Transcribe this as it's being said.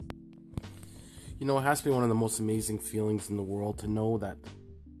It has to be one of the most amazing feelings in the world to know that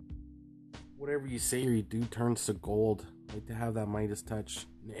whatever you say or you do turns to gold. Like to have that Midas touch.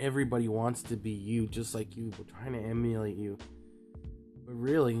 And everybody wants to be you, just like you. We're trying to emulate you. But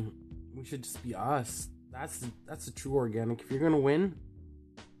really, we should just be us. That's the true organic. If you're gonna win,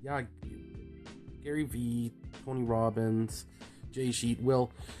 yeah, Gary Vee, Tony Robbins, Jay Sheet,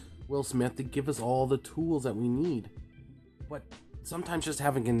 Will Smith, they give us all the tools that we need. But sometimes just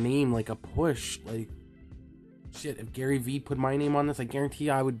having a name like a push, like shit, if Gary Vee put my name on this, I guarantee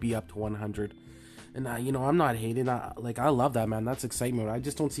I would be up to 100. And I'm not hating. I love that, man. That's excitement. I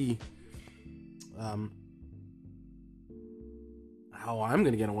just don't see how I'm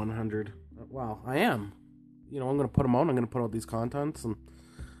gonna get a 100. Well, I am. I'm gonna put them out. I'm gonna put out these contents, and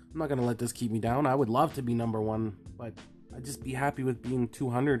I'm not gonna let this keep me down. I would love to be number one, but I'd just be happy with being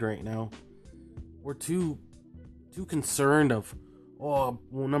 200 right now. We're too concerned of,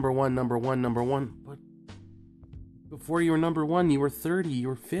 number one. But before you were number one, you were 30, you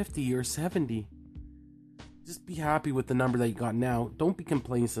were 50, you were 70. Just be happy with the number that you got now. Don't be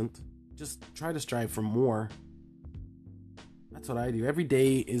complacent. Just try to strive for more. That's what I do. Every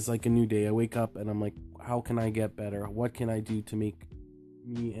day is like a new day. I wake up and I'm like, how can I get better? What can I do to make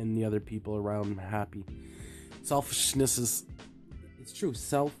me and the other people around happy? Selfishness is, it's true.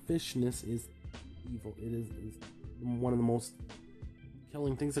 Selfishness is evil. It is one of the most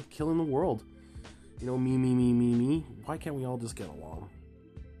killing things that kill in the world. Me. Why can't we all just get along?